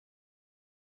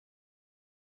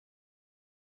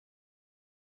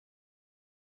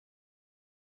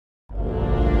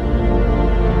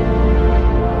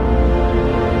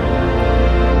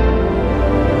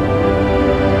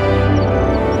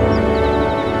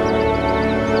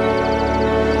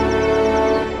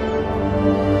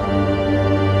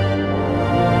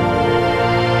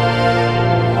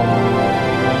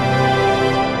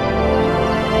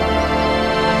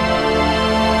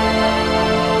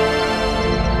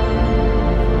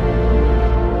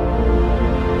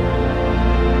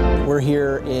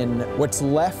what's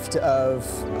left of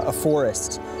a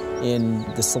forest in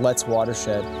the Siletz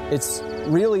watershed. It's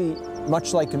really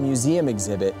much like a museum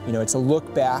exhibit. You know, it's a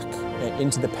look back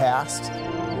into the past.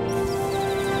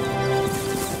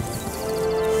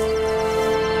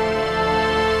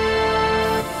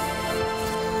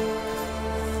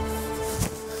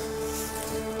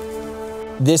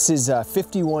 This is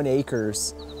 51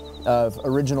 acres of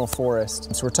original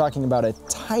forest. So we're talking about a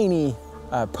tiny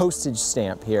postage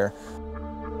stamp here.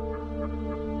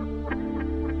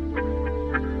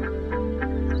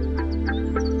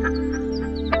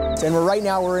 And right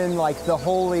now we're in like the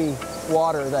holy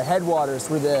water, the headwaters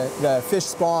where the fish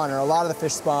spawn, or a lot of the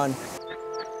fish spawn.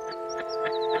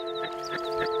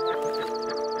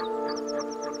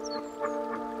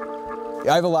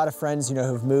 I have a lot of friends, you know,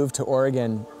 who've moved to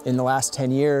Oregon in the last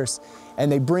 10 years,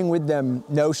 and they bring with them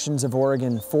notions of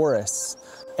Oregon forests.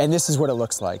 And this is what it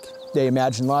looks like. They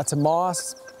imagine lots of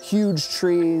moss, huge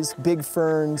trees, big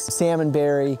ferns,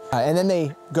 salmonberry, and then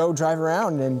they go drive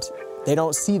around and they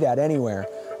don't see that anywhere.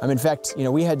 In fact, you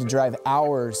know, we had to drive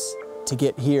hours to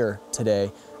get here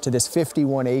today to this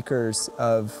 51 acres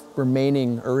of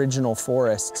remaining original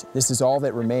forest. This is all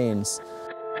that remains.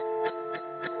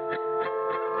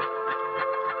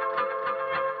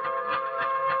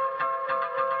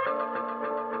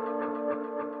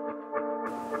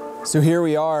 So here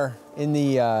we are in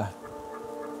the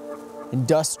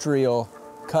industrial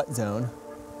cut zone.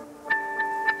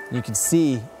 You can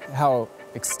see how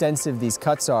extensive these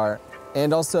cuts are,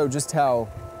 and also just how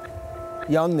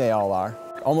young they all are.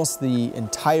 Almost the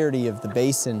entirety of the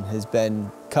basin has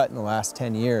been cut in the last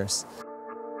 10 years.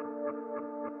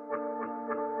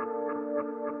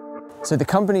 So the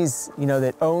companies, you know,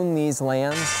 that own these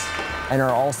lands and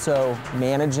are also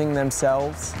managing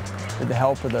themselves with the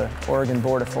help of the Oregon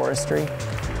Board of Forestry,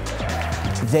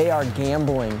 they are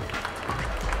gambling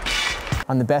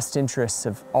on the best interests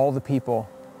of all the people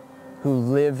who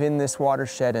live in this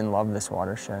watershed and love this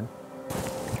watershed.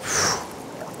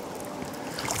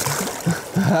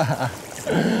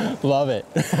 Love it.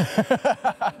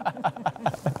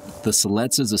 The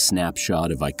Siletz is a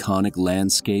snapshot of iconic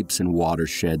landscapes and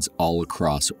watersheds all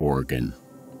across Oregon,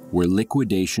 where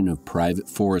liquidation of private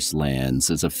forest lands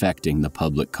is affecting the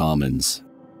public commons.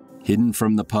 Hidden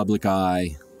from the public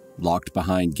eye, locked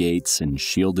behind gates and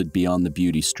shielded beyond the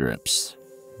beauty strips,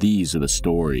 these are the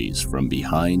stories from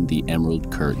behind the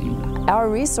emerald curtain. Our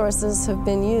resources have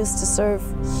been used to serve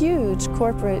huge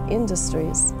corporate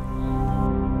industries.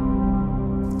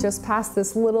 Just past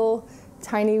this little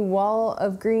tiny wall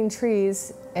of green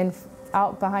trees and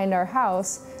out behind our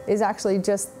house is actually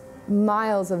just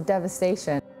miles of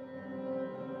devastation.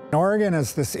 Oregon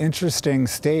is this interesting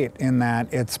state in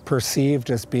that it's perceived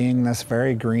as being this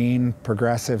very green,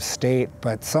 progressive state,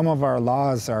 but some of our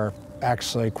laws are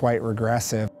actually quite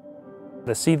regressive.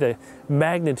 To see the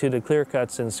magnitude of clear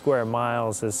cuts in square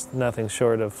miles is nothing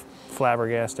short of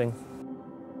flabbergasting.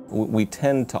 We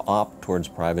tend to opt towards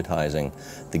privatizing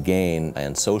the gain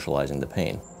and socializing the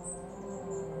pain.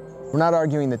 We're not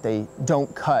arguing that they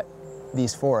don't cut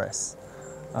these forests.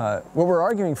 What we're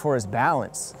arguing for is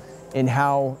balance in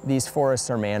how these forests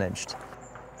are managed.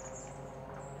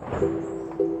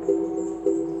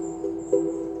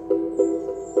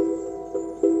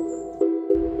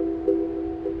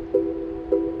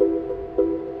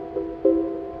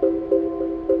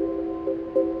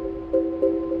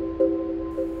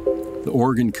 The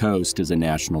Oregon coast is a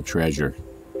national treasure,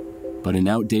 but an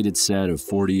outdated set of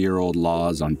 40-year-old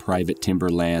laws on private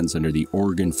timberlands under the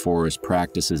Oregon Forest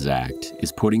Practices Act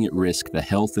is putting at risk the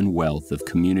health and wealth of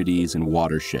communities and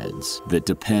watersheds that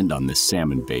depend on this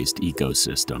salmon-based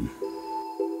ecosystem.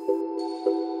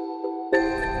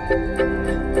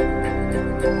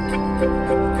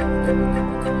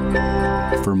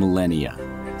 For millennia,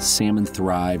 salmon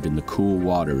thrived in the cool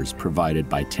waters provided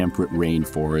by temperate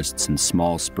rainforests and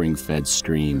small spring-fed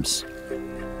streams.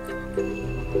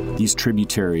 These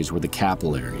tributaries were the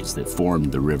capillaries that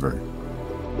formed the river.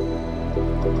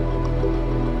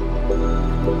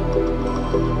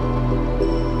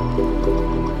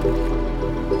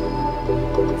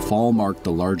 Fall marked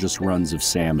the largest runs of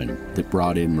salmon that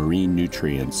brought in marine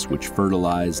nutrients which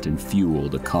fertilized and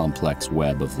fueled a complex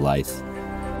web of life.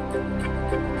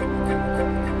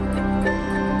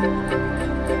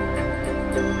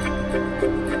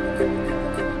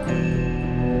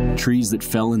 Trees that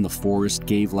fell in the forest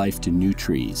gave life to new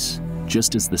trees,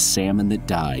 just as the salmon that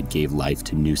died gave life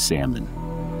to new salmon.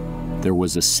 There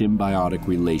was a symbiotic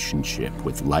relationship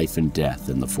with life and death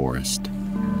in the forest.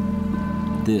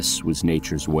 This was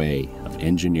nature's way of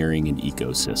engineering an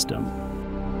ecosystem.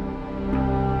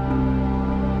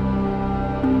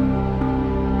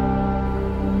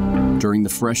 During the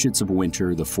freshets of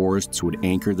winter, the forests would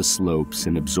anchor the slopes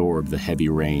and absorb the heavy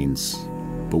rains.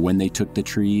 But when they took the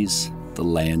trees, the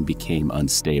land became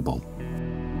unstable.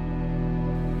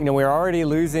 You know, we're already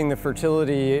losing the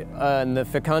fertility and the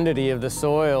fecundity of the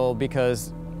soil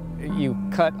because you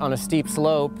cut on a steep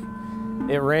slope,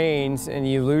 it rains, and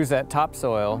you lose that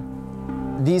topsoil.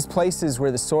 These places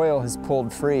where the soil has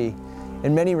pulled free,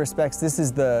 in many respects, this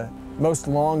is the most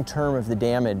long-term of the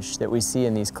damage that we see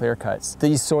in these clear cuts.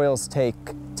 These soils take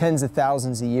tens of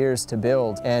thousands of years to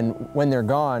build, and when they're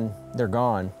gone, they're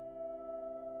gone.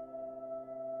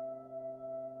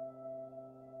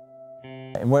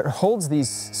 And what holds these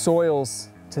soils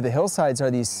to the hillsides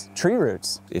are these tree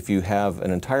roots. If you have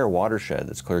an entire watershed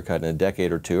that's clear cut in a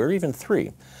decade or two, or even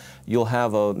 3, you'll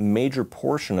have a major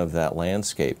portion of that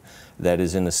landscape that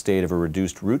is in a state of a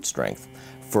reduced root strength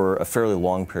for a fairly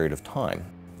long period of time.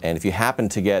 And if you happen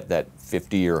to get that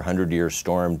 50 or 100-year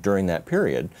storm during that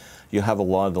period, you have a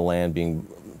lot of the land being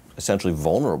essentially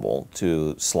vulnerable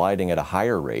to sliding at a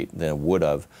higher rate than it would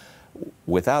have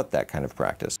without that kind of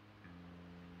practice.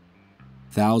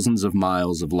 Thousands of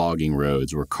miles of logging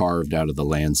roads were carved out of the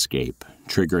landscape,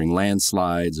 triggering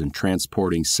landslides and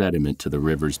transporting sediment to the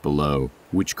rivers below,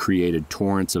 which created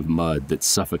torrents of mud that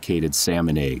suffocated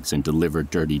salmon eggs and delivered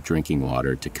dirty drinking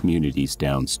water to communities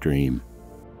downstream.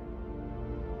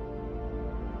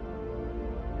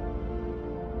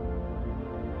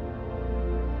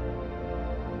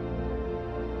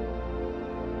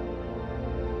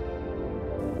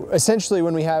 Essentially,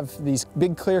 when we have these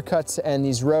big clear cuts and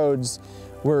these roads,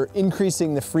 we're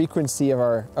increasing the frequency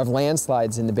of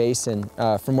landslides in the basin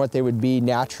from what they would be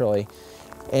naturally.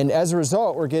 And as a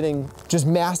result, we're getting just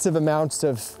massive amounts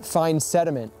of fine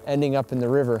sediment ending up in the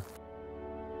river.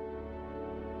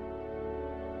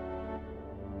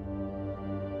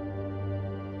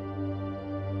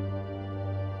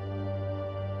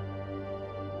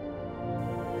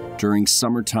 During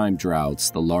summertime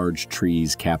droughts, the large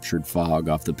trees captured fog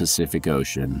off the Pacific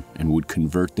Ocean and would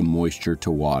convert the moisture to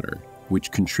water,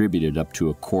 which contributed up to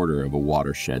 1/4 of a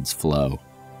watershed's flow.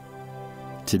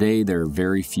 Today, there are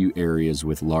very few areas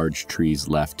with large trees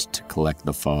left to collect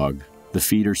the fog. The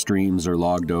feeder streams are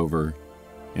logged over,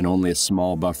 and only a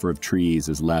small buffer of trees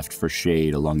is left for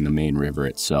shade along the main river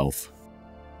itself.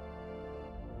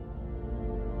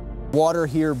 Water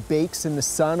here bakes in the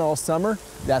sun all summer.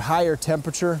 That higher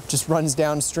temperature just runs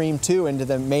downstream too into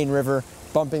the main river,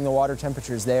 bumping the water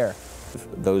temperatures there.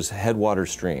 Those headwater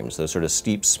streams, those sort of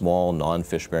steep, small,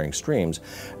 non-fish-bearing streams,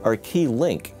 are a key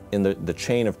link in the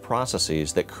chain of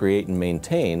processes that create and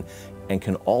maintain and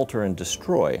can alter and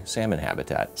destroy salmon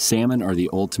habitat. Salmon are the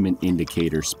ultimate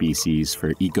indicator species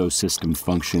for ecosystem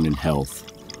function and health.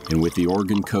 And with the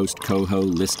Oregon Coast coho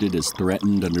listed as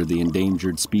threatened under the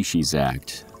Endangered Species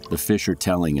Act, the fish are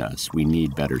telling us we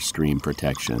need better stream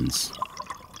protections.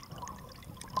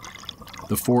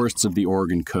 The forests of the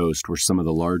Oregon coast were some of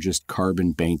the largest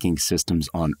carbon banking systems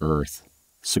on Earth,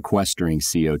 sequestering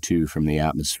CO2 from the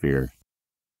atmosphere.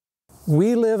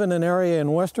 We live in an area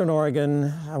in Western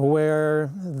Oregon where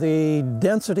the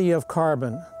density of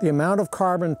carbon, the amount of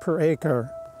carbon per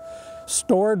acre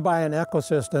stored by an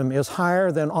ecosystem is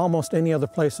higher than almost any other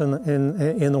place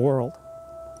in the world.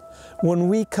 When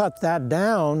we cut that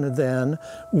down, then,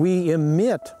 we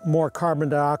emit more carbon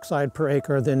dioxide per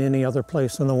acre than any other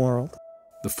place in the world.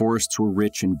 The forests were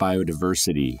rich in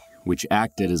biodiversity, which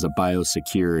acted as a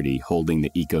biosecurity holding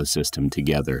the ecosystem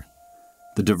together.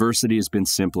 The diversity has been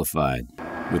simplified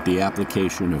with the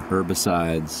application of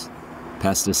herbicides,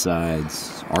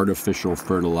 pesticides, artificial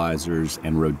fertilizers,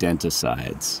 and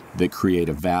rodenticides that create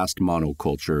a vast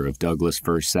monoculture of Douglas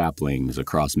fir saplings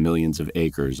across millions of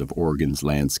acres of Oregon's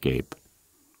landscape.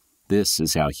 This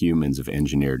is how humans have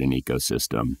engineered an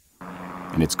ecosystem,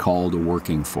 and it's called a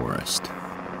working forest.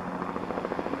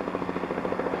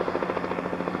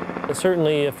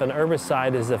 Certainly, if an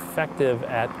herbicide is effective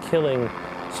at killing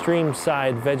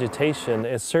stream-side vegetation,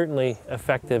 it's certainly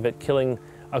effective at killing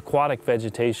aquatic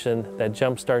vegetation that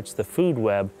jumpstarts the food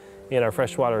web in our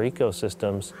freshwater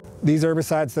ecosystems. These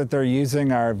herbicides that they're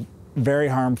using are very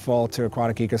harmful to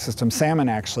aquatic ecosystems. Salmon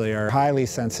actually are highly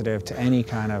sensitive to any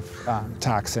kind of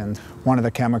toxin. One of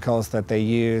the chemicals that they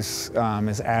use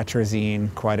is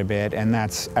atrazine quite a bit, and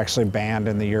that's actually banned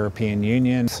in the European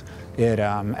Union. It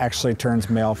actually turns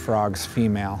male frogs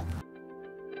female.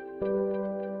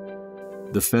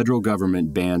 The federal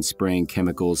government banned spraying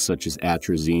chemicals such as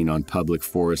atrazine on public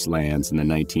forest lands in the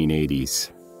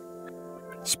 1980s.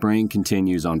 Spraying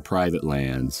continues on private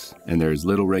lands, and there is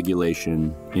little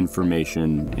regulation,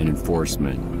 information, and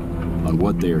enforcement on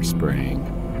what they are spraying,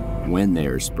 when they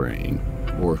are spraying,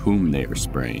 or whom they are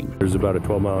spraying. There's about a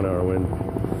 12-mile-an-hour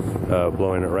wind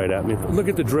blowing it right at me. Look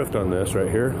at the drift on this right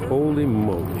here. Holy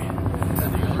moly.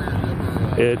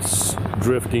 It's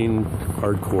drifting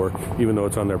hardcore, even though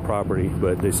it's on their property,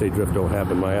 but they say drift don't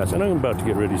happen my ass. And I'm about to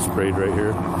get ready to sprayed right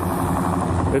here.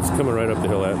 It's coming right up the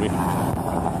hill at me.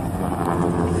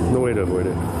 No way to avoid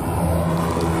it.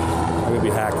 I'm going to be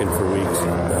hacking for weeks.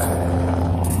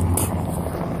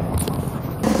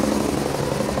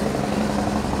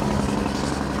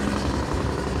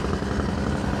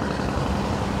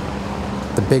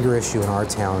 The bigger issue in our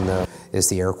town, though, is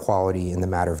the air quality in the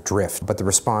matter of drift. But the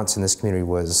response in this community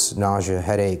was nausea,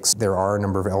 headaches. There are a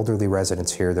number of elderly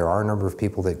residents here. There are a number of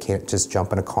people that can't just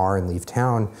jump in a car and leave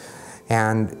town.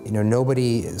 And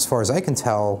nobody, as far as I can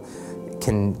tell,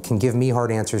 can give me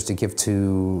hard answers to give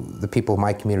to the people of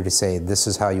my community to say, this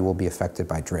is how you will be affected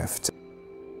by drift.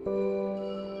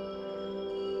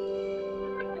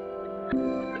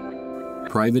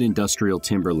 Private industrial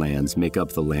timberlands make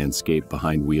up the landscape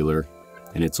behind Wheeler,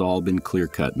 and it's all been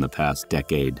clear-cut in the past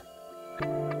decade.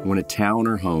 When a town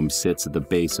or home sits at the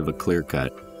base of a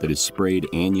clear-cut that is sprayed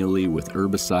annually with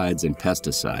herbicides and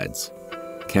pesticides,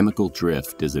 chemical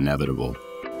drift is inevitable.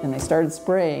 And they started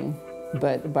spraying,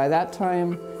 but by that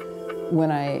time,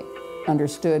 when I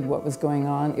understood what was going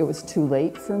on, it was too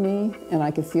late for me, and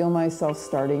I could feel myself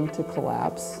starting to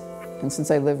collapse. And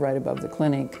since I live right above the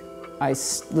clinic, I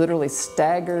literally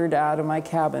staggered out of my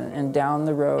cabin and down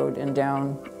the road and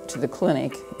down to the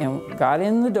clinic and got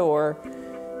in the door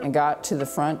and got to the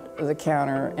front of the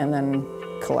counter and then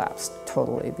collapsed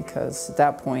totally, because at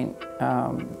that point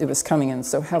it was coming in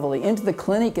so heavily into the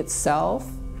clinic itself.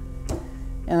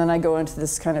 And then I go into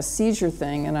this kind of seizure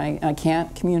thing, and I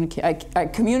can't communicate. I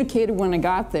communicated when I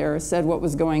got there, said what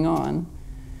was going on,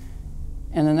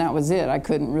 and then that was it. I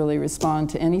couldn't really respond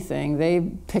to anything. They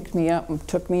picked me up and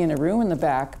took me in a room in the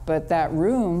back, but that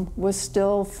room was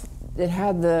still, it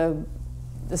had the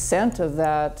scent of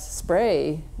that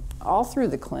spray all through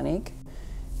the clinic.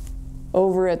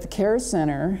 Over at the care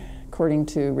center, according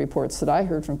to reports that I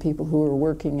heard from people who were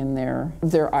working in there,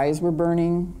 their eyes were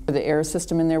burning. The air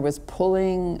system in there was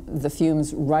pulling the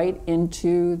fumes right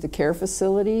into the care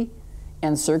facility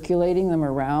and circulating them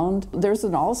around. There's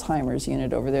an Alzheimer's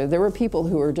unit over there. There were people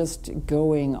who were just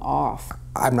going off.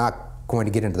 I'm not going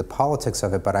to get into the politics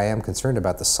of it, but I am concerned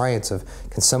about the science of,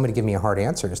 can somebody give me a hard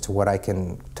answer as to what I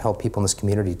can tell people in this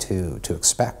community to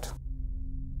expect?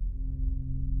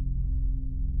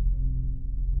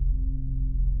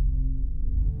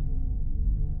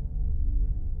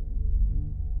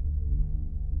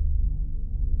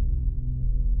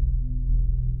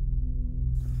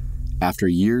 After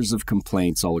years of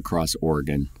complaints all across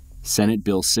Oregon, Senate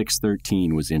Bill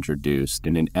 613 was introduced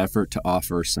in an effort to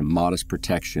offer some modest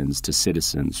protections to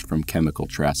citizens from chemical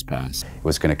trespass. It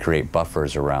was going to create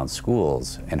buffers around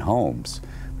schools and homes,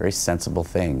 very sensible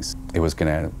things. It was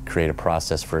going to create a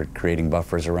process for creating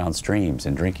buffers around streams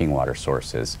and drinking water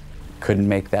sources. Couldn't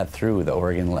make that through the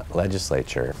Oregon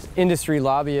legislature. Industry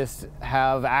lobbyists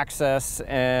have access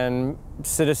and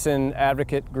citizen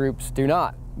advocate groups do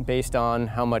not, based on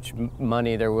how much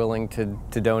money they're willing to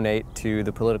donate to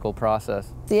the political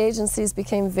process. The agencies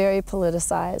became very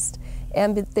politicized,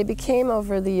 and they became,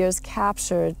 over the years,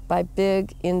 captured by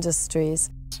big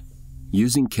industries.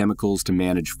 Using chemicals to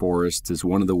manage forests is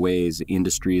one of the ways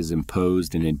industry has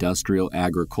imposed an industrial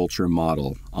agriculture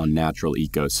model on natural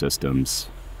ecosystems.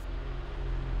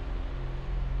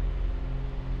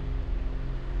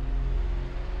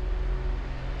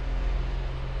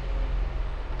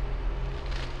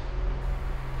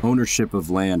 Ownership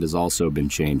of land has also been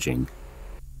changing.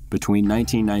 Between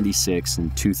 1996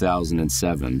 and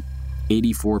 2007,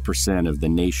 84% of the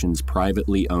nation's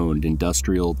privately owned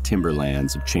industrial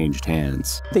timberlands have changed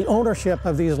hands. The ownership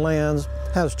of these lands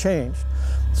has changed,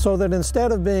 so that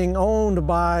instead of being owned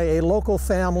by a local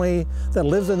family that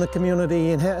lives in the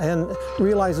community and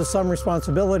realizes some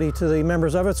responsibility to the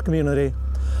members of its community,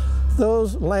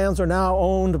 those lands are now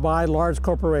owned by large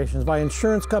corporations, by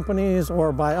insurance companies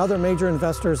or by other major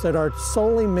investors that are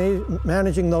solely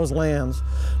managing those lands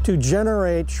to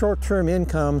generate short-term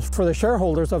incomes for the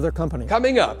shareholders of their company.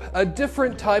 Coming up, a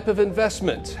different type of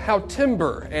investment, how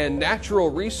timber and natural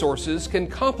resources can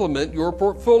complement your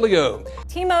portfolio.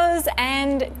 TIMOs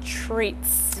and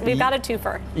treats. We've got a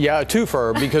twofer. Yeah, a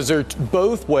twofer, because there are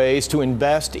both ways to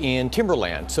invest in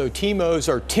timberland. So TIMOs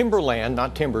are timberland,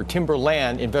 not timber,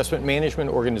 timberland investment management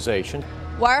organization.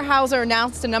 Weyerhaeuser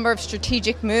announced a number of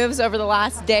strategic moves over the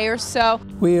last day or so.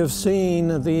 We have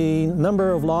seen the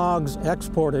number of logs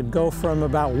exported go from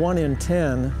about 1 in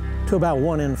 10 to about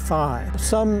 1 in 5.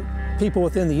 Some people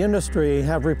within the industry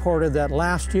have reported that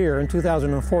last year, in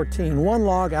 2014, 1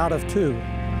 log out of 2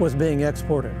 was being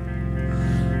exported.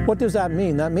 What does that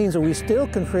mean? That means that we still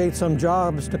can create some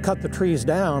jobs to cut the trees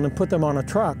down and put them on a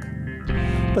truck.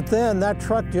 But then that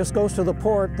truck just goes to the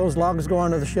port, those logs go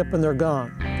onto the ship and they're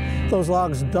gone. Those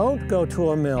logs don't go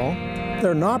to a mill,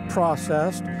 they're not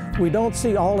processed, we don't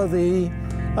see all of the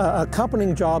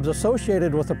accompanying jobs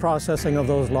associated with the processing of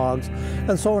those logs.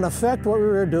 And so in effect what we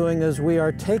are doing is we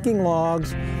are taking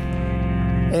logs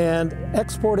and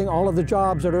exporting all of the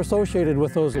jobs that are associated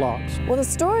with those logs. Well, the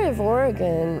story of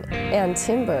Oregon and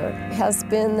timber has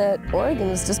been that Oregon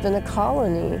has just been a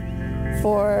colony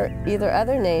for either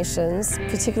other nations,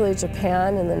 particularly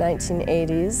Japan in the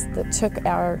 1980s, that took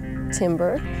our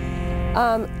timber,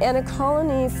 and a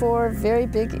colony for very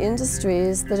big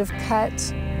industries that have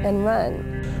cut and run.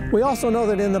 We also know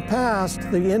that in the past,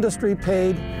 the industry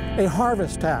paid a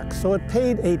harvest tax. So it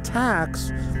paid a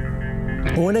tax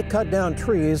when it cut down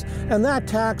trees, and that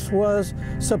tax was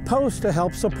supposed to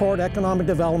help support economic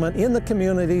development in the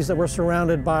communities that were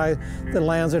surrounded by the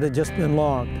lands that had just been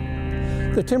logged.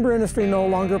 The timber industry no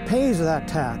longer pays that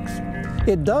tax.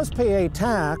 It does pay a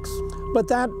tax, but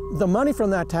the money from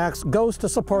that tax goes to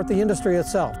support the industry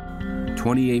itself.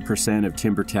 28% of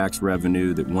timber tax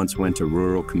revenue that once went to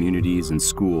rural communities and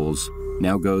schools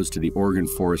now goes to the Oregon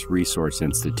Forest Resource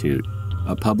Institute,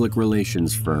 a public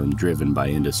relations firm driven by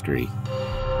industry.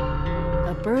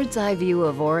 A bird's eye view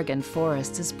of Oregon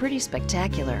forests is pretty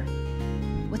spectacular.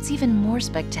 What's even more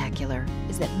spectacular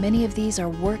is that many of these are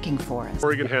working for us.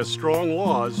 Oregon has strong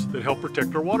laws that help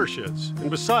protect our watersheds.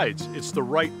 And besides, it's the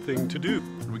right thing to do.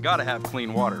 We gotta have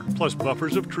clean water. Plus,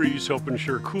 buffers of trees help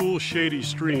ensure cool, shady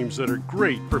streams that are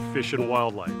great for fish and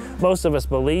wildlife. Most of us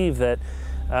believe that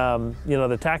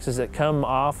the taxes that come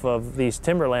off of these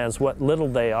timberlands, what little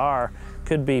they are,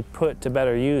 could be put to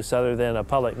better use other than a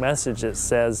public message that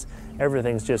says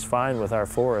everything's just fine with our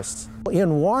forests.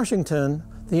 In Washington,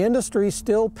 the industry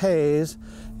still pays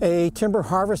a timber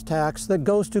harvest tax that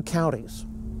goes to counties.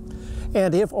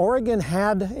 And if Oregon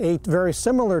had a very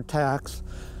similar tax,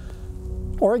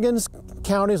 Oregon's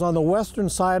counties on the western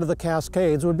side of the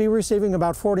Cascades would be receiving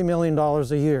about $40 million a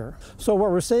year. So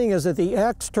what we're seeing is that the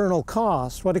external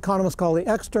costs, what economists call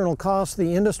the external costs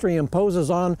the industry imposes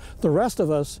on the rest of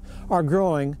us, are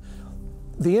growing.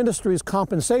 The industry's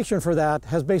compensation for that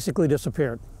has basically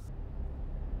disappeared.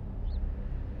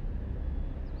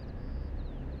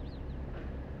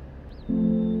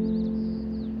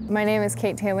 My name is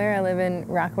Kate Taylor. I live in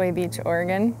Rockaway Beach,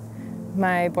 Oregon.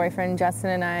 My boyfriend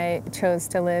Justin and I chose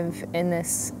to live in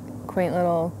this quaint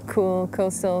little cool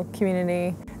coastal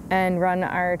community and run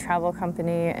our travel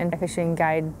company and fishing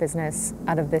guide business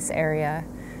out of this area.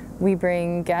 We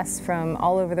bring guests from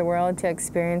all over the world to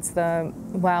experience the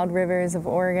wild rivers of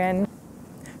Oregon.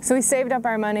 So we saved up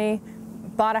our money,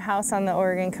 bought a house on the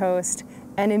Oregon coast,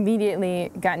 and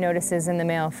immediately got notices in the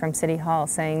mail from City Hall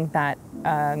saying that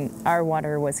our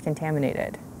water was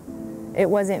contaminated. It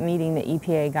wasn't meeting the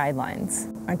EPA guidelines.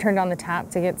 I turned on the tap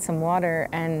to get some water,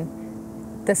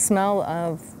 and the smell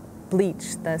of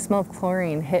bleach, the smell of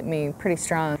chlorine hit me pretty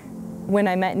strong. When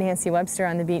I met Nancy Webster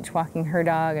on the beach walking her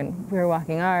dog and we were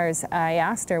walking ours, I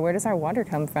asked her, where does our water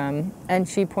come from? And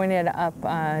she pointed up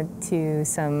to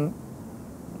some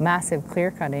massive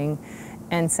clear cutting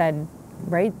and said,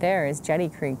 right there is Jetty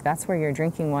Creek. That's where your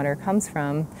drinking water comes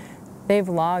from. They've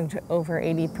logged over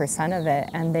 80% of it,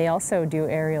 and they also do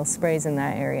aerial sprays in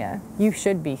that area. You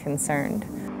should be concerned.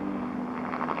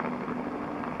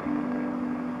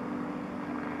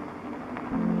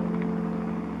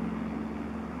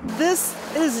 This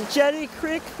is Jetty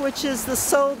Creek, which is the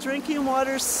sole drinking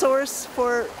water source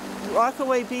for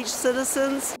Rockaway Beach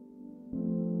citizens.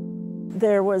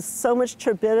 There was so much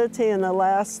turbidity in the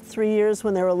last 3 years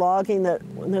when they were logging that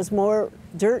when there's more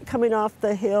dirt coming off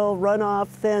the hill, runoff,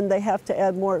 then they have to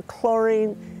add more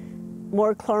chlorine.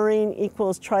 More chlorine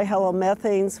equals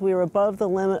trihalomethanes. We were above the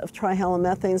limit of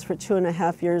trihalomethanes for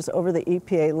 2.5 years over the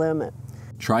EPA limit.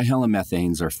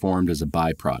 Trihalomethanes are formed as a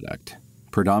byproduct,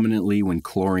 predominantly when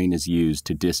chlorine is used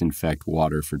to disinfect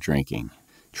water for drinking.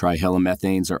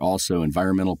 Trihalomethanes are also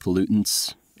environmental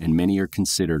pollutants, and many are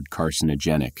considered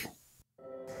carcinogenic.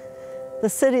 The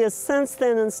city has since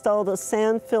then installed a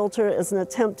sand filter as an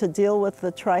attempt to deal with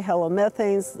the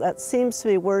trihalomethanes. That seems to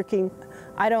be working.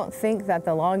 I don't think that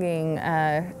the logging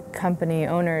company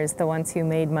owners, the ones who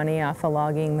made money off of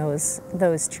logging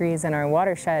those trees in our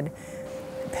watershed,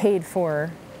 paid for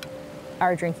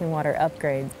our drinking water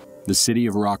upgrade. The city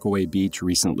of Rockaway Beach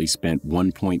recently spent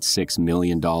 $1.6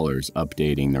 million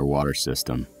updating their water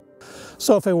system.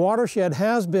 So if a watershed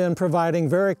has been providing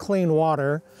very clean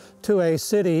water to a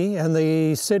city, and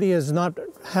the city has not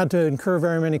had to incur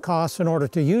very many costs in order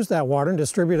to use that water and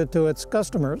distribute it to its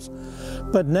customers,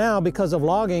 but now because of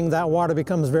logging, that water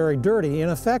becomes very dirty. In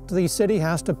effect, the city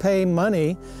has to pay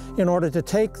money in order to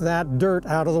take that dirt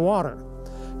out of the water.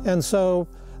 And so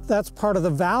that's part of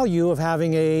the value of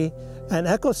having an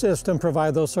ecosystem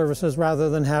provide those services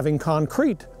rather than having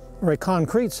concrete or a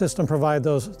concrete system provide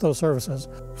those services.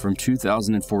 From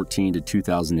 2014 to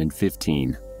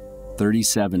 2015,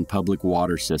 37 public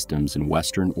water systems in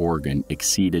Western Oregon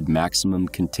exceeded maximum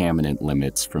contaminant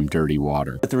limits from dirty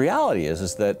water. But the reality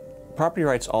is that property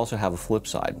rights also have a flip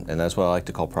side, and that's what I like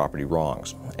to call property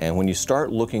wrongs. And when you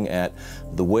start looking at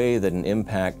the way that an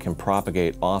impact can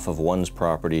propagate off of one's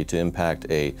property to impact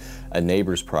a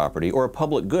neighbor's property or a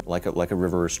public good, like a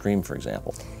river or stream, for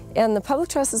example. And the public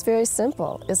trust is very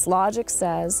simple. Its logic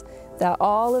says that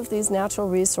all of these natural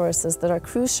resources that are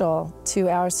crucial to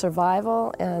our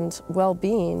survival and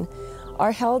well-being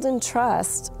are held in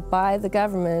trust by the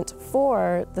government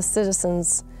for the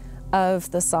citizens of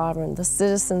the sovereign, the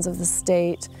citizens of the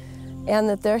state, and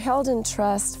that they're held in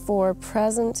trust for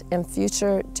present and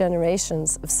future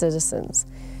generations of citizens.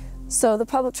 So the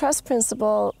public trust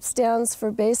principle stands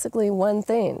for basically one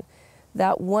thing,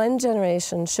 that one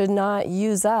generation should not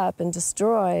use up and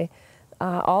destroy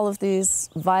all of these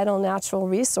vital natural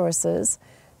resources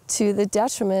to the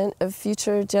detriment of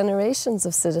future generations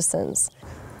of citizens.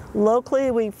 Locally,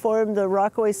 we formed the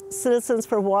Rockaway Citizens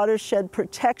for Watershed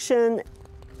Protection.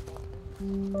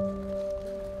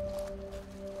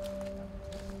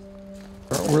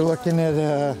 We're looking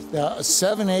at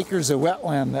 7 acres of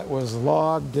wetland that was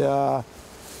logged, I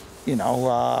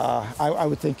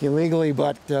would think illegally,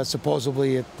 but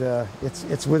supposedly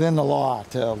it's within the law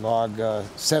to log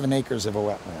 7 acres of a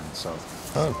wetland. So,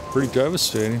 pretty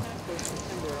devastating.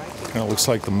 Kind of looks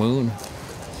like the moon.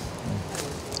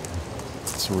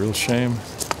 It's a real shame.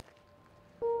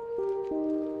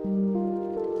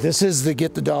 This is the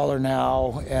get the dollar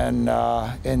now, and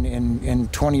in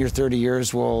 20 or 30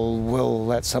 years, we'll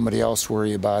let somebody else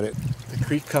worry about it. The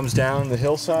creek comes down the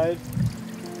hillside,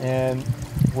 and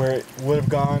where it would have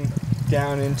gone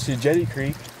down into Jetty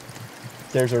Creek,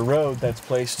 there's a road that's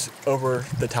placed over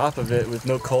the top of it with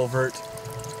no culvert.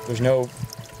 There's no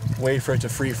way for it to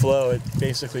free flow. It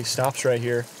basically stops right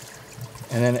here.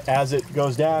 And then as it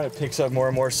goes down, it picks up more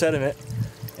and more sediment,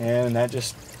 and that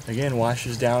just, again,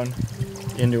 washes down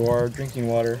into our drinking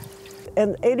water.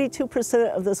 And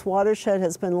 82% of this watershed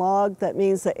has been logged. That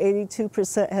means that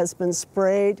 82% has been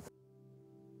sprayed.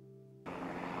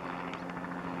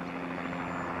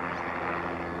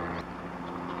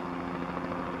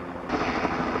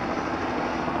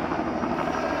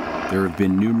 There have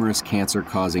been numerous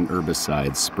cancer-causing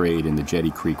herbicides sprayed in the Jetty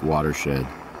Creek watershed.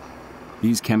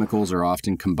 These chemicals are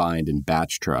often combined in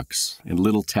batch trucks, and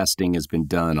little testing has been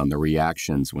done on the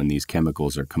reactions when these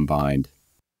chemicals are combined.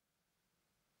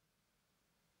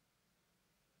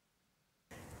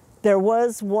 There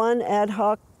was one ad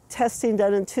hoc testing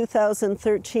done in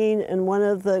 2013, and one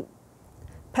of the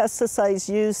pesticides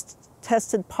used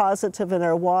tested positive in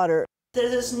our water.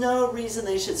 There's no reason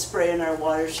they should spray in our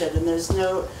watershed, and there's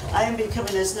no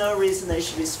reason they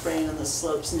should be spraying on the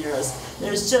slopes near us.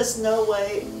 There's just no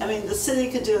way. I mean, the city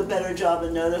could do a better job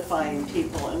of notifying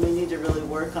people, and we need to really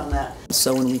work on that.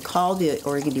 So when we called the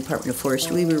Oregon Department of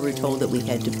Forestry, we were told that we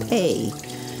had to pay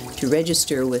to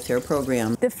register with their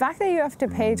program. The fact that you have to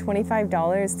pay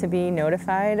 $25 to be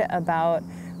notified about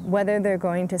whether they're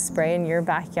going to spray in your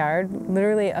backyard,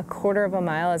 literally a quarter of a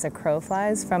mile as a crow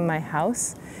flies from my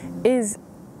house, it's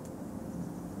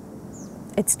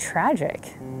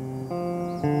tragic.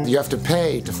 You have to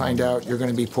pay to find out you're going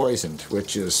to be poisoned,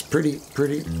 which is pretty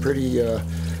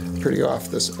off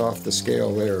the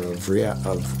scale there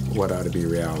of what ought to be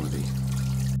reality.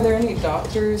 Are there any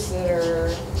doctors that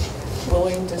are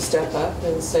willing to step up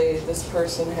and say this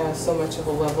person has so much of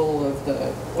a level of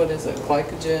the,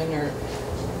 glycogen or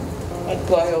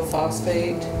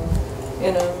glyphosate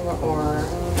in them, or,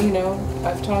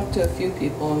 I've talked to a few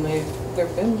people and there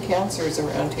have been cancers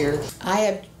around here. I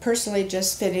have personally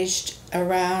just finished a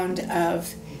round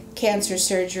of cancer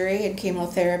surgery and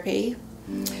chemotherapy.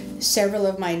 Several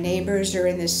of my neighbors are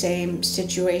in the same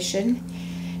situation,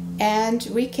 and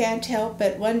we can't help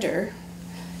but wonder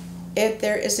if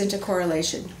there isn't a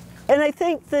correlation. And I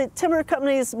think the timber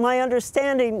companies, my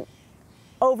understanding,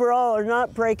 overall are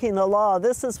not breaking the law.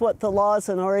 This is what the laws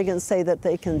in Oregon say that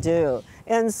they can do.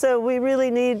 And so we really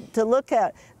need to look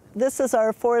at, this is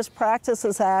our Forest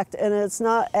Practices Act, and it's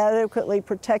not adequately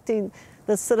protecting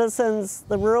the citizens,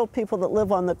 the rural people that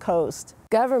live on the coast.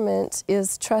 Government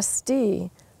is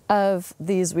trustee of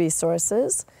these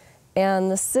resources, and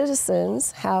the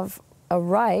citizens have a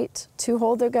right to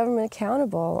hold their government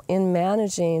accountable in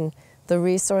managing the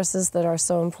resources that are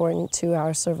so important to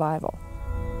our survival.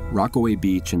 Rockaway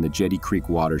Beach and the Jetty Creek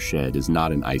watershed is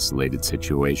not an isolated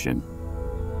situation.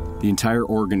 The entire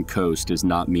Oregon coast is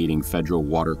not meeting federal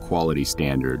water quality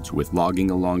standards, with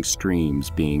logging along streams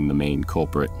being the main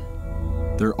culprit.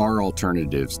 There are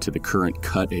alternatives to the current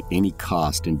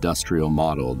cut-at-any-cost industrial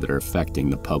model that are affecting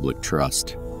the public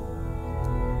trust.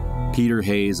 Peter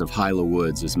Hayes of Hyla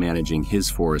Woods is managing his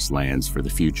forest lands for the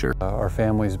future. Our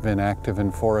family's been active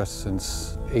in forests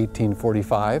since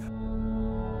 1845.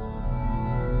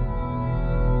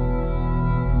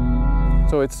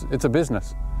 So it's a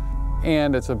business,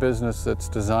 and it's a business that's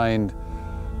designed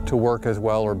to work as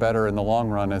well or better in the long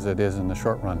run as it is in the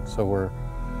short run. So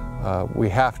we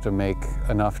have to make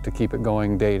enough to keep it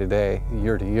going day to day,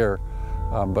 year to year,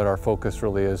 but our focus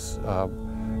really is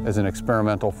as an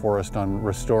experimental forest on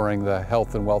restoring the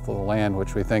health and wealth of the land,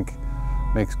 which we think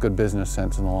makes good business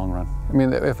sense in the long run. I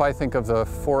mean, if I think of the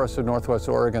forests of Northwest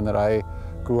Oregon that I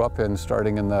grew up in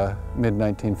starting in the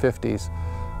mid-1950s,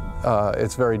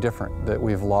 it's very different, that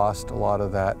we've lost a lot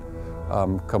of that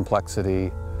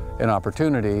complexity and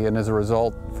opportunity. And as a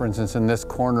result, for instance, in this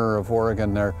corner of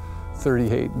Oregon, there are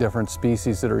 38 different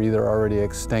species that are either already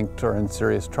extinct or in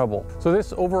serious trouble. So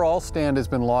this overall stand has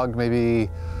been logged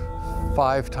maybe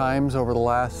 5 times over the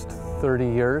last 30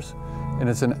 years. And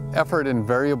it's an effort in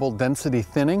variable density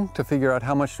thinning to figure out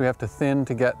how much we have to thin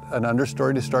to get an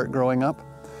understory to start growing up.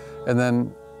 And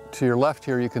then to your left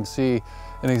here, you can see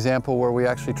an example where we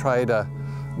actually tried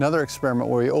another experiment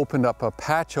where we opened up a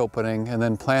patch opening and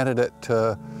then planted it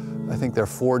to, I think there are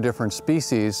 4 different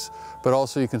species, but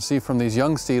also you can see from these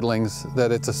young seedlings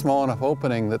that it's a small enough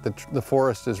opening that the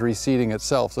forest is reseeding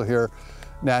itself. So here,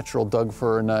 natural Doug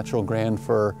fir, natural grand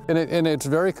fir, and it's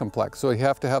very complex. So you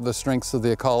have to have the strengths of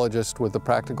the ecologist with the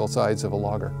practical sides of a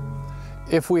logger.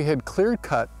 If we had clear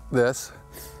cut this,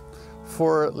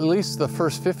 for at least the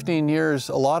first 15 years,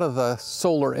 a lot of the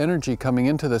solar energy coming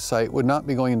into the site would not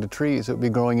be going into trees, it would be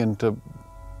going into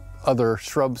other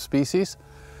shrub species.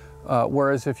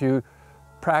 Whereas if you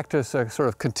practice a sort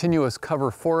of continuous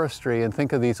cover forestry and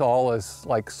think of these all as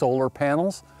like solar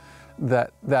panels,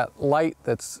 that light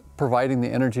that's providing the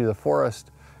energy to the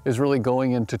forest is really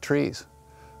going into trees.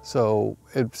 So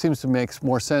it seems to make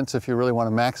more sense if you really want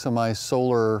to maximize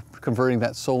solar, converting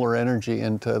that solar energy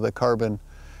into the carbon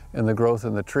and the growth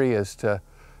in the tree, is to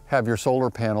have your solar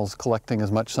panels collecting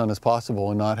as much sun as possible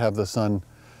and not have the sun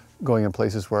going in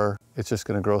places where it's just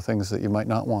going to grow things that you might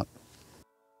not want.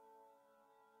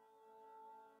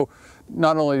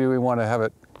 Not only do we want to have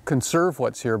it conserve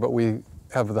what's here, but we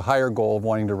have the higher goal of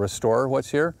wanting to restore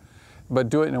what's here, but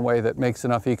do it in a way that makes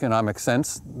enough economic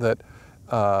sense that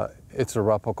it's a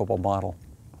replicable model.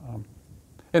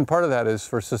 And part of that is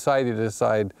for society to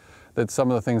decide that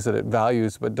some of the things that it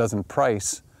values but doesn't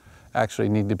price actually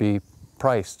need to be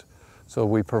priced. So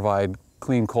we provide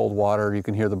clean, cold water, you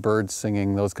can hear the birds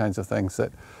singing, those kinds of things,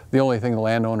 that the only thing the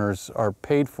landowners are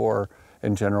paid for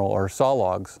in general are saw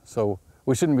logs. So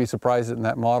we shouldn't be surprised that in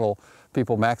that model,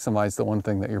 people maximize the one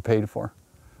thing that you're paid for.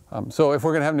 So if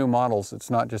we're going to have new models, it's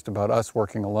not just about us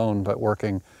working alone, but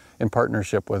working in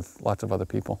partnership with lots of other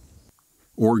people.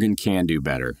 Oregon can do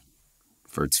better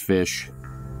for its fish,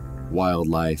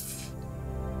 wildlife,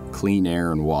 clean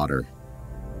air and water.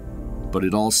 But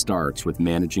it all starts with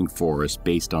managing forests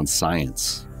based on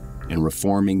science and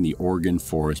reforming the Oregon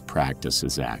Forest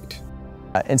Practices Act.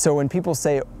 And so when people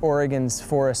say Oregon's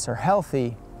forests are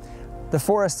healthy, the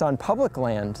forests on public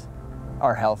land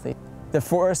are healthy. The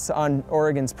forests on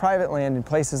Oregon's private land in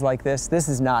places like this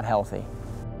is not healthy.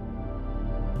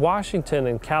 Washington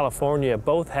and California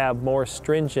both have more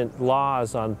stringent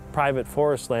laws on private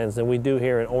forest lands than we do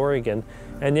here in Oregon,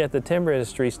 and yet the timber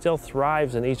industry still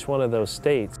thrives in each one of those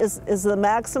states. Is the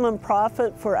maximum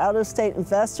profit for out-of-state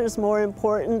investors more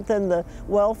important than the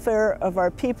welfare of our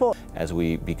people? As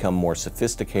we become more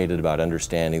sophisticated about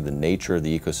understanding the nature of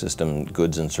the ecosystem,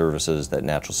 goods and services that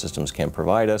natural systems can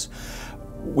provide us,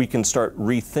 we can start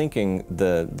rethinking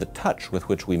the touch with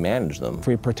which we manage them. If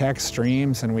we protect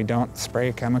streams and we don't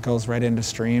spray chemicals right into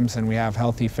streams and we have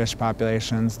healthy fish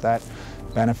populations, that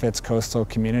benefits coastal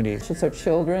communities. It's our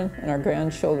children and our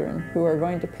grandchildren who are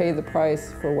going to pay the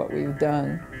price for what we've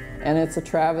done. And it's a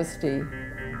travesty,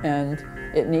 and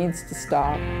it needs to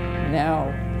stop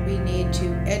now. We need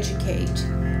to educate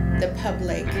the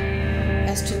public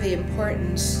as to the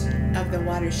importance of the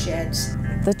watersheds.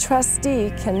 The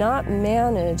trustee cannot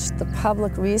manage the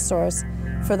public resource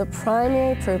for the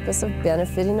primary purpose of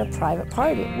benefiting a private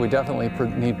party. We definitely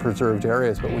need preserved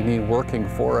areas, but we need working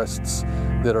forests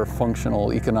that are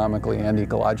functional economically and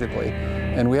ecologically.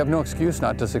 And we have no excuse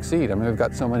not to succeed. I mean, we've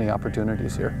got so many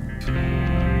opportunities here.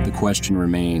 The question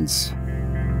remains,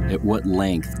 at what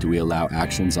length do we allow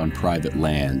actions on private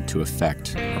land to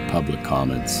affect our public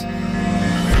commons?